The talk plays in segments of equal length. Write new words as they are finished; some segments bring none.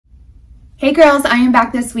Hey girls, I am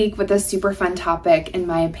back this week with a super fun topic, in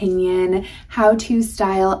my opinion, how to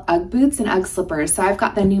style Ugg boots and Ugg slippers. So I've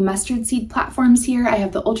got the new mustard seed platforms here. I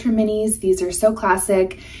have the Ultra Minis. These are so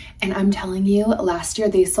classic. And I'm telling you, last year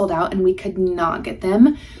they sold out and we could not get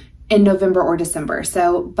them in November or December.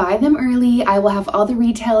 So buy them early. I will have all the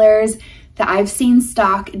retailers that I've seen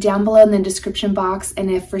stock down below in the description box. And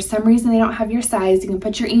if for some reason they don't have your size, you can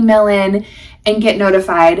put your email in and get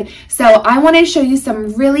notified. So I want to show you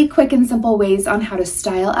some really quick and simple ways on how to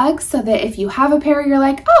style Uggs so that if you have a pair, you're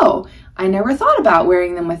like, oh, I never thought about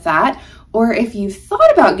wearing them with that. Or if you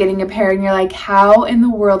thought about getting a pair and you're like, how in the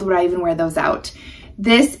world would I even wear those out?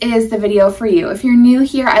 This is the video for you. If you're new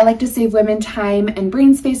here, I like to save women time and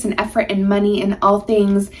brain space and effort and money in all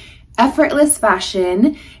things effortless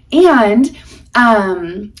fashion. And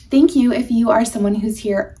thank you if you are someone who's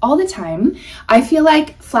here all the time. I feel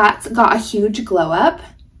like flats got a huge glow up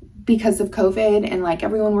because of COVID and like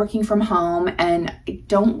everyone working from home, and I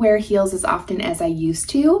don't wear heels as often as I used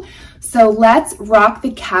to. So let's rock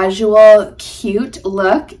the casual, cute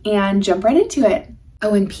look and jump right into it.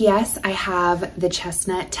 Oh, and P.S. I have the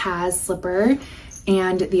chestnut Taz slipper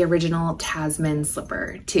and the original Tasman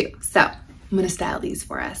slipper too. So I'm gonna style these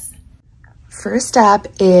for us. First up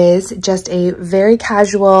is just a very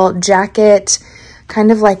casual jacket,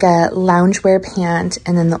 kind of like a loungewear pant,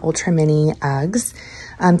 and then the Ultra Mini Uggs.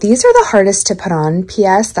 These are the hardest to put on.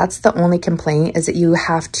 P.S. That's the only complaint, is that you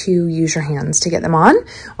have to use your hands to get them on,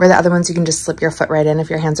 where the other ones you can just slip your foot right in if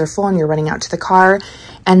your hands are full and you're running out to the car.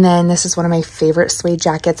 And then this is one of my favorite suede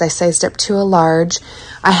jackets. I sized up to a large.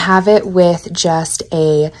 I have it with just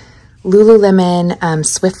a Lululemon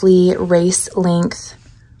Swiftly race length,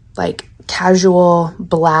 like casual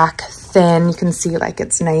black thin. You can see like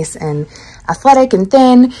it's nice and athletic and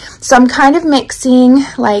thin. So I'm kind of mixing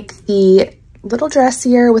like the little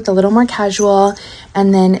dressier with a little more casual.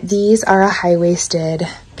 And then these are a high-waisted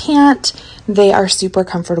pant. They are super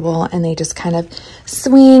comfortable and they just kind of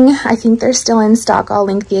swing. I think they're still in stock. I'll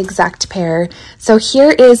link the exact pair. So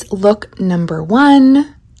here is look number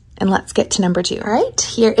one. And let's get to number two. All right,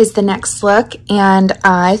 here is the next look. And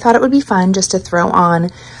I thought it would be fun just to throw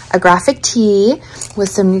on a graphic tee with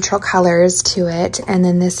some neutral colors to it. And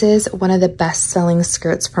then this is one of the best selling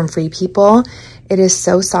skirts from Free People. It is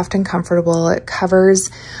so soft and comfortable. It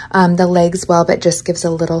covers the legs well, but just gives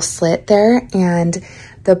a little slit there. And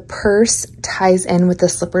the purse ties in with the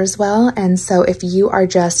slippers well. And so if you are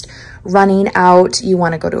just running out, you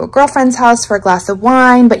want to go to a girlfriend's house for a glass of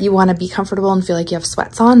wine, but you want to be comfortable and feel like you have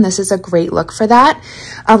sweats on, this is a great look for that.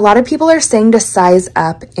 A lot of people are saying to size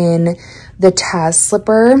up in the Taz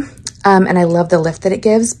slipper, and I love the lift that it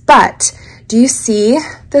gives. But do you see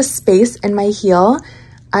the space in my heel?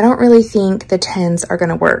 I don't really think the 10s are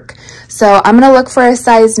gonna work. So I'm gonna look for a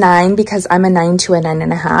size 9 because I'm a 9 to a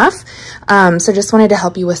 9.5. So just wanted to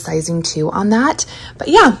help you with sizing too on that. But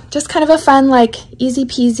yeah, just kind of a fun, like easy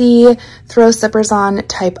peasy, throw slippers on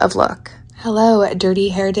type of look. Hello, a dirty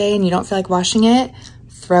hair day and you don't feel like washing it?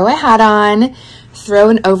 Throw a hat on, throw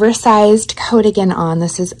an oversized cardigan on.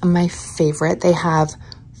 This is my favorite. They have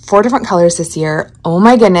 4 different colors this year. Oh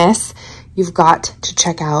my goodness, you've got to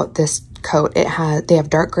check out this coat. They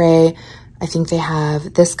have dark gray. I think they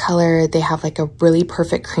have this color. They have like a really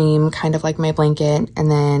perfect cream, kind of like my blanket.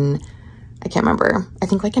 And then I can't remember. I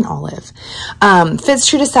think like an olive. Fits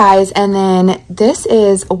true to size. And then this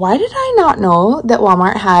is, why did I not know that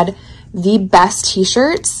Walmart had the best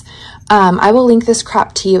t-shirts? I will link this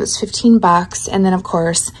crop tee. It was 15 bucks. And then of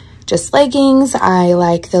course, just leggings. I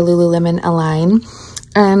like the Lululemon Align.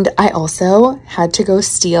 And I also had to go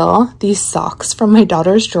steal these socks from my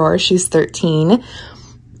daughter's drawer. She's 13 and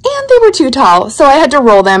they were too tall. So I had to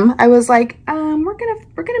roll them. I was like,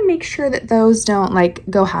 we're gonna make sure that those don't like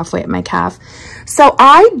go halfway at my calf. So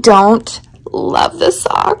I don't love the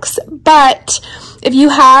socks, but if you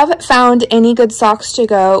have found any good socks to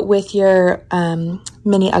go with your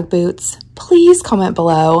mini Ugg boots, please comment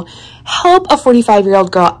below. Help a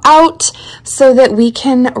 45-year-old girl out so that we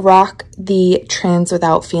can rock the trends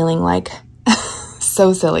without feeling like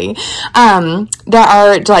so silly. There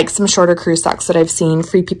are like some shorter crew socks that I've seen.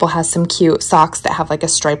 Free People has some cute socks that have like a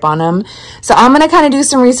stripe on them. So I'm going to kind of do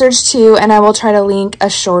some research too, and I will try to link a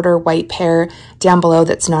shorter white pair down below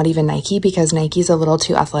that's not even Nike because Nike's a little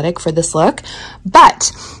too athletic for this look.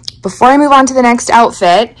 But before I move on to the next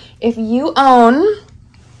outfit, if you own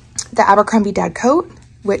the Abercrombie dad coat,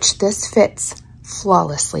 which this fits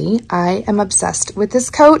flawlessly. I am obsessed with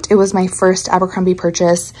this coat. It was my first Abercrombie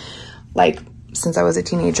purchase, like since I was a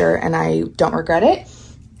teenager, and I don't regret it.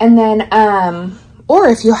 And then, or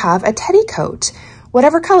if you have a teddy coat,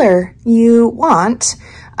 whatever color you want,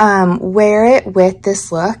 wear it with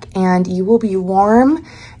this look and you will be warm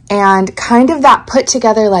and kind of that put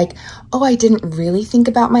together like, oh, I didn't really think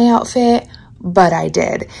about my outfit, but I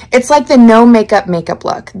did. It's like the no makeup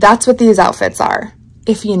look. That's what these outfits are.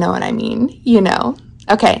 If you know what I mean, you know.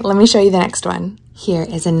 Okay, let me show you the next one. Here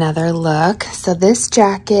is another look. So this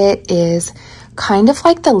jacket is kind of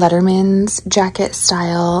like the Letterman's jacket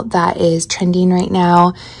style that is trending right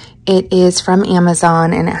now. It is from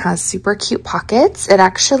Amazon and it has super cute pockets. It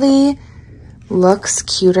actually looks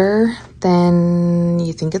cuter than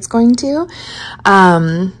you think it's going to.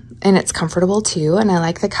 And it's comfortable too, and I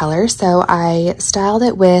like the color. So I styled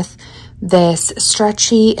it with this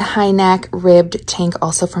stretchy high neck ribbed tank,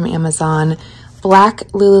 also from Amazon, black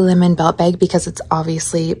Lululemon belt bag because it's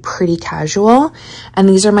obviously pretty casual. And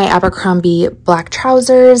these are my Abercrombie black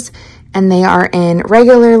trousers, and they are in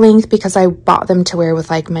regular length because I bought them to wear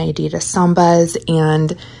with like my Adidas Sambas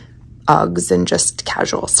and Uggs and just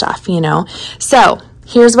casual stuff, you know. So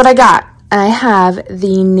here's what I got. I have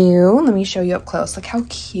the new, let me show you up close. Look how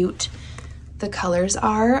cute the colors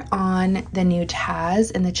are on the new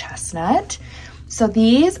Taz and the chestnut. So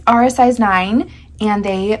these are a size 9 and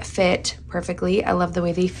they fit perfectly. I love the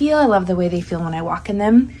way they feel. I love the way they feel when I walk in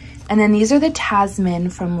them. And then these are the Tasman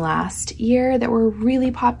from last year that were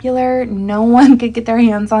really popular. No one could get their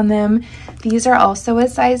hands on them. These are also a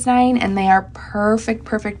size 9 and they are perfect,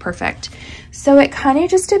 perfect, perfect. So it kind of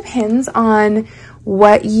just depends on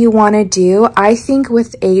what you want to do. I think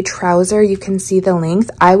with a trouser, you can see the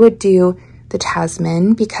length. I would do the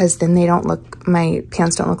Tasman because then they don't look, my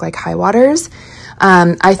pants don't look like high waters.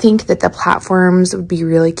 I think that the platforms would be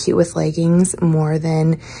really cute with leggings more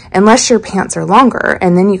than, unless your pants are longer,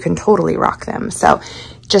 and then you can totally rock them. So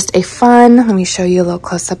just a fun, let me show you a little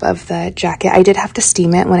close up of the jacket. I did have to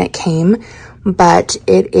steam it when it came, but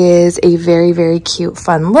it is a very, very cute,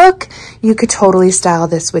 fun look. You could totally style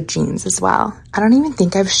this with jeans as well. I don't even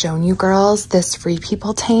think I've shown you girls this Free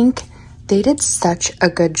People tank. They did such a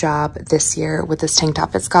good job this year with this tank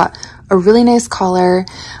top. It's got a really nice collar.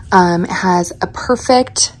 It has a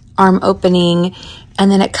perfect arm opening, and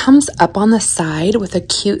then it comes up on the side with a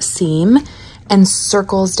cute seam and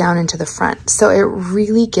circles down into the front. So it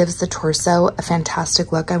really gives the torso a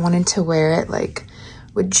fantastic look. I wanted to wear it like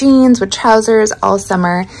with jeans, with trousers all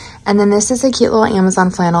summer. And then this is a cute little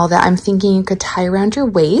Amazon flannel that I'm thinking you could tie around your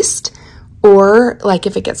waist, or like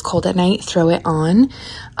if it gets cold at night, throw it on.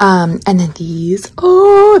 And then these,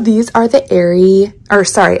 oh, these are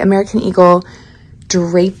the American Eagle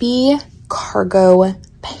drapey cargo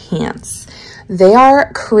pants. They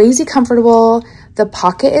are crazy comfortable. The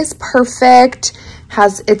pocket is perfect.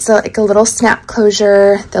 It's like a little snap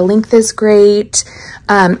closure. The length is great.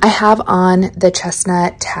 I have on the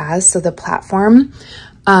chestnut Taz, so the platform,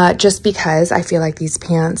 just because I feel like these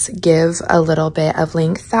pants give a little bit of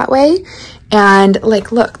length that way. And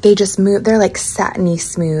like, look, they just move. They're like satiny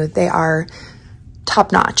smooth. They are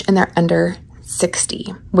top notch and they're under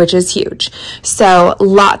 60, which is huge. So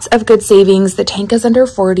lots of good savings. The tank is under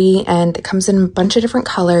 40 and it comes in a bunch of different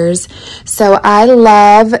colors. So I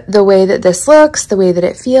love the way that this looks, the way that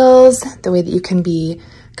it feels, the way that you can be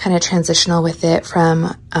kind of transitional with it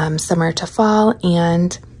from summer to fall.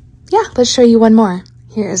 And yeah, let's show you one more.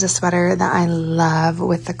 Here is a sweater that I love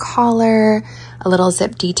with the collar, a little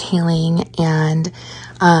zip detailing, and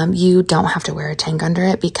you don't have to wear a tank under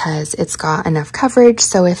it because it's got enough coverage.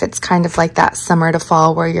 So if it's kind of like that summer to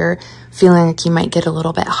fall where you're feeling like you might get a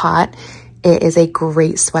little bit hot, it is a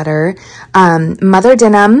great sweater. Mother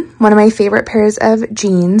denim, one of my favorite pairs of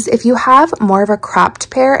jeans. If you have more of a cropped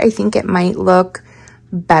pair, I think it might look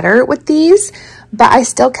better with these, but I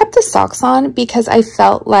still kept the socks on because I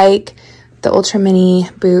felt like the Ultra Mini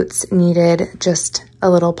boots needed just a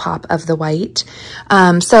little pop of the white.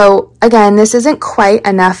 So again, this isn't quite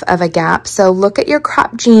enough of a gap. So look at your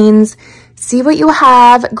crop jeans, see what you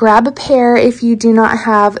have, grab a pair if you do not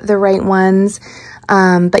have the right ones.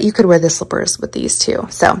 But you could wear the slippers with these too.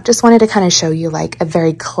 So just wanted to kind of show you like a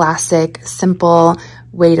very classic, simple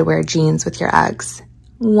way to wear jeans with your Uggs.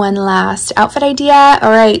 One last outfit idea. All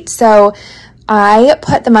right, so I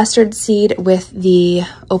put the mustard seed with the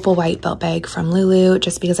opal white belt bag from Lulu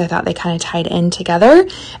just because I thought they kind of tied in together.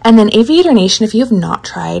 And then Aviator Nation, if you have not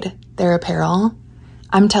tried their apparel,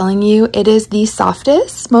 I'm telling you, it is the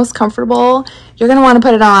softest, most comfortable. You're going to want to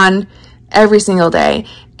put it on every single day.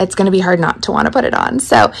 it's going to be hard not to want to put it on.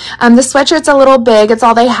 So the sweatshirt's a little big. It's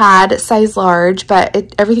all they had, size large,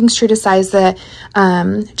 but everything's true to size. The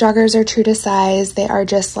joggers are true to size. They are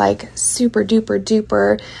just like super duper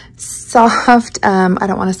duper soft. I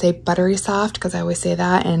don't want to say buttery soft because I always say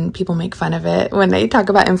that and people make fun of it when they talk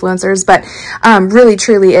about influencers, but really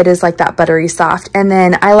truly it is like that buttery soft. And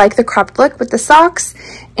then I like the cropped look with the socks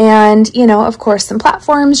and, you know, of course some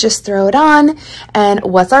platforms, just throw it on. And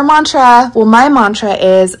what's our mantra? Well, my mantra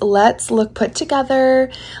is let's look put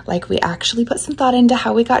together, like we actually put some thought into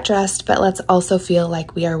how we got dressed, but let's also feel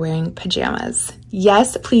like we are wearing pajamas.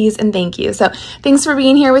 Yes, please, and thank you. So thanks for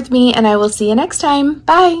being here with me and I will see you next time.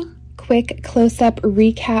 Bye. Quick close-up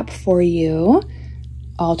recap for you.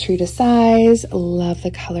 All true to size. Love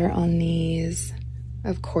the color on these.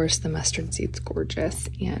 Of course, the mustard seed's gorgeous,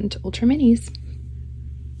 and ultra minis.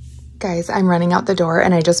 Guys, I'm running out the door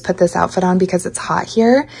and I just put this outfit on because it's hot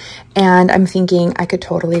here and I'm thinking I could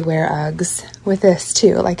totally wear Uggs with this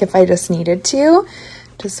too. Like if I just needed to,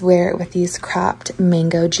 just wear it with these cropped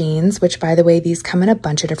mango jeans, which by the way, these come in a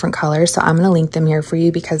bunch of different colors. So I'm going to link them here for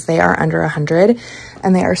you because they are under 100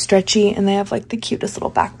 and they are stretchy and they have like the cutest little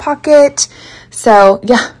back pocket. So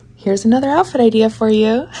yeah, here's another outfit idea for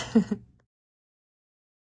you.